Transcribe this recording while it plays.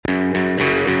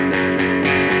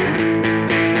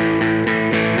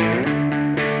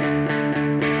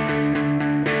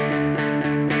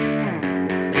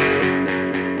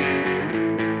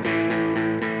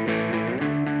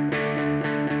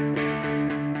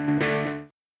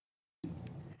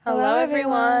Hello,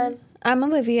 everyone. I'm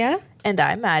Alivia. And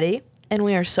I'm Maddie, and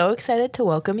we are so excited to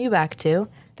welcome you back to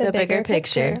The Bigger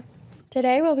Picture.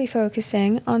 Today we'll be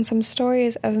focusing on some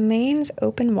stories of Maine's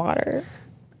open water.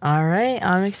 All right,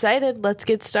 I'm excited. Let's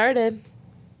get started.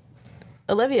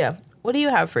 Olivia, what do you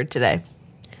have for today?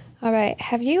 All right,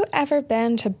 have you ever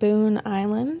been to Boone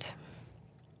Island?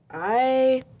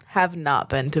 I have not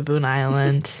been to Boone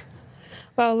Island.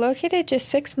 Well, located just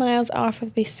 6 miles off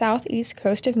of the southeast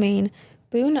coast of Maine,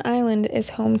 Boone Island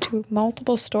is home to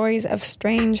multiple stories of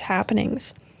strange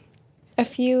happenings. A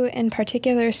few in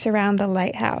particular surround the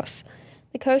lighthouse.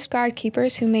 The Coast Guard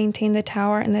keepers who maintained the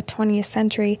tower in the 20th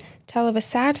century tell of a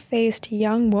sad-faced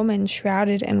young woman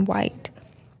shrouded in white.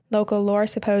 Local lore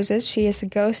supposes she is the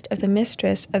ghost of the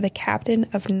mistress of the captain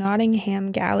of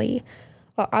Nottingham Galley,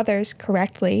 while others,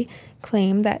 correctly,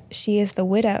 claim that she is the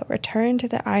widow returned to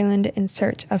the island in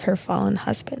search of her fallen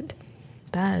husband.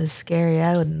 That is scary.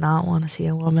 I would not want to see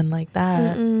a woman like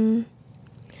that.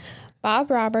 Bob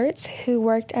Roberts, who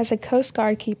worked as a Coast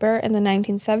Guard keeper in the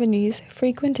 1970s,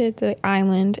 frequented the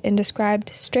island and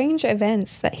described strange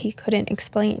events that he couldn't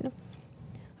explain.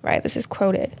 Right, this is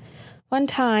quoted. One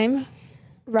time,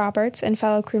 Roberts and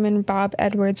fellow crewman Bob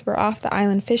Edwards were off the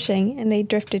island fishing, and they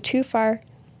drifted too far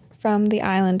from the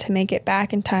island to make it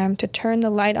back in time to turn the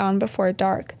light on before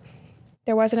dark.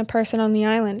 There wasn't a person on the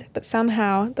island, but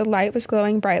somehow the light was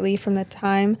glowing brightly from the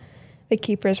time the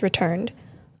keepers returned.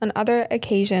 On other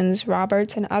occasions,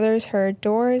 Roberts and others heard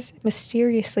doors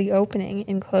mysteriously opening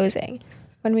and closing.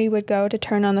 When we would go to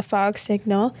turn on the fog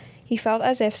signal, he felt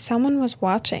as if someone was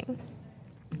watching.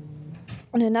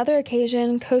 On another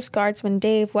occasion, Coast Guardsman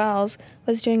Dave Wells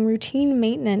was doing routine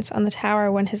maintenance on the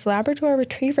tower when his Labrador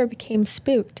retriever became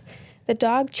spooked. The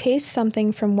dog chased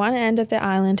something from one end of the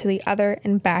island to the other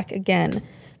and back again.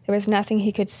 There was nothing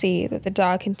he could see, but the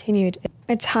dog continued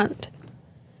its hunt.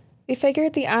 We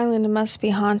figured the island must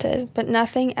be haunted, but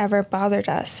nothing ever bothered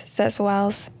us, says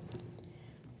Wells.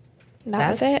 That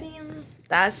was it.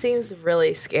 That seems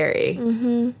really scary.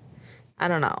 I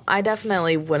don't know. I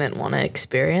definitely wouldn't want to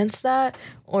experience that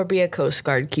or be a Coast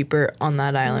Guard keeper on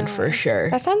that island for sure.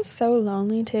 That sounds so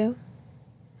lonely, too.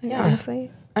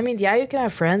 Honestly. I mean, yeah, you can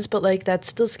have friends, but, like, that's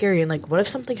still scary. And, like, what if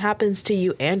something happens to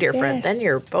you and your friend? Then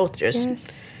you're both just,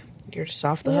 you're just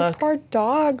off the hook. Poor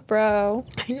dog, bro.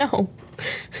 I know.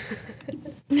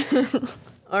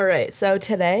 All right, so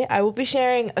today I will be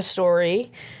sharing a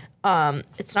story.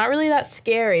 It's not really that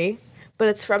scary, but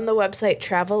it's from the website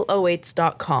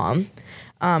travelowaits.com.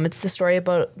 It's the story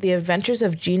about the adventures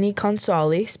of Jeannie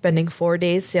Consoli spending 4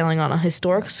 days sailing on a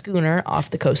historic schooner off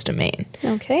the coast of Maine.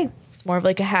 Okay. It's more of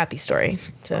like a happy story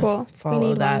to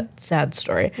follow that sad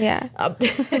story. Yeah.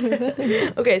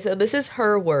 Okay, so this is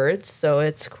her words, so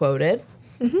it's quoted.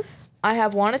 I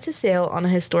have wanted to sail on a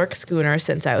historic schooner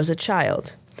since I was a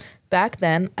child. Back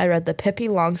then, I read the Pippi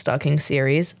Longstocking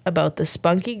series about the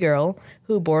spunky girl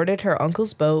who boarded her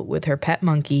uncle's boat with her pet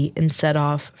monkey and set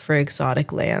off for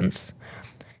exotic lands.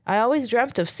 I always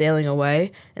dreamt of sailing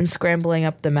away and scrambling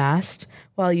up the mast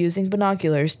while using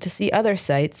binoculars to see other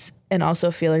sights and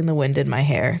also feeling the wind in my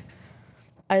hair.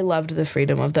 I loved the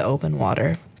freedom of the open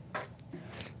water.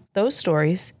 Those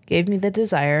stories gave me the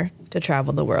desire to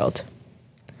travel the world.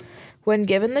 When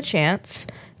given the chance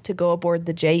to go aboard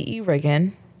the J.E.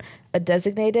 Riggin, a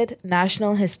designated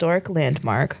National Historic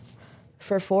Landmark,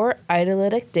 for 4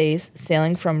 idyllic days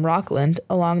sailing from Rockland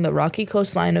along the rocky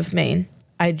coastline of Maine,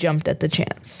 I jumped at the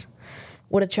chance.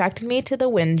 What attracted me to the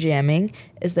windjamming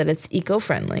is that it's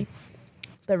eco-friendly.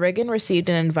 The Riggin received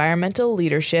an Environmental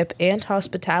Leadership and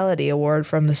Hospitality Award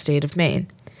from the state of Maine.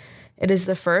 It is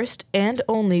the first and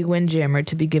only windjammer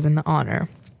to be given the honor.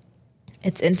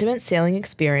 Its intimate sailing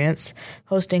experience,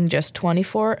 hosting just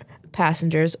 24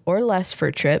 passengers or less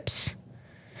for trips.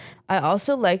 I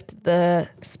also liked the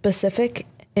specific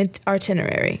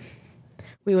itinerary.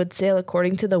 We would sail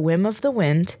according to the whim of the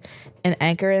wind and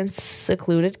anchor in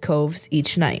secluded coves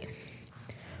each night.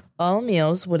 All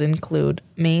meals would include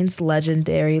Maine's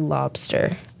legendary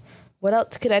lobster. What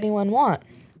else could anyone want?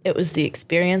 It was the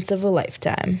experience of a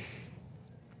lifetime.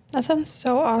 That sounds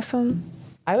so awesome.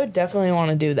 I would definitely want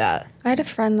to do that. I had a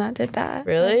friend that did that.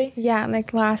 Really? Yeah,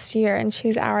 like last year, and she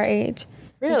was our age.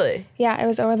 Really? Yeah, it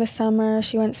was over the summer.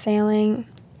 She went sailing.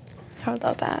 I would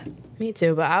love that. Me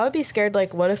too, but I would be scared,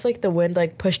 like, what if, like, the wind,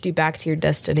 like, pushed you back to your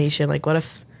destination? Like, what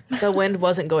if the wind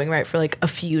wasn't going right for, like, a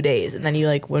few days, and then you,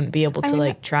 like, wouldn't be able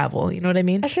to, travel? You know what I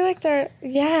mean? I feel like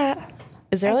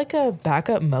Is there, like, a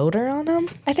backup motor on them?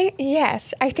 I think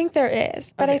there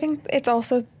is. But okay. I think it's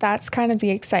also, that's kind of the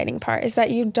exciting part, is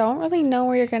that you don't really know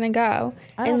where you're going to go.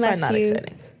 I don't find that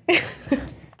exciting.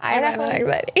 I have that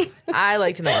anxiety. I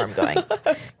like to know where I'm going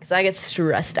because I get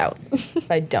stressed out if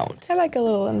I don't. I like a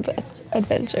little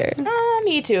adventure.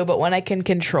 Me too, but when I can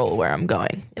control where I'm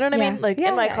going. You know what I mean? Like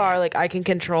in my car, like I can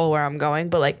control where I'm going,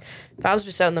 but like if I was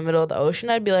just out in the middle of the ocean,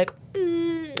 I'd be like,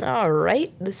 all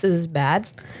right, this is bad.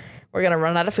 We're going to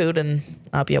run out of food and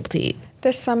not be able to eat.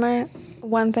 This summer,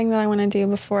 one thing that I want to do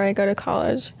before I go to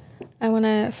college, I want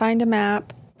to find a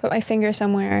map, put my finger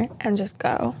somewhere, and just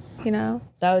go, you know?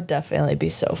 That would definitely be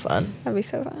so fun. That'd be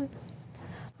so fun.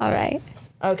 All right.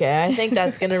 Okay, I think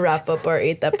that's going to wrap up our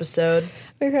 8th episode.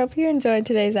 We hope you enjoyed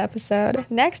today's episode.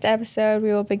 Next episode, we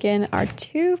will begin our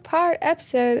 2-part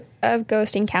episode of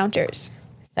Ghost Encounters.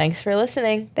 Thanks for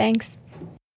listening. Thanks.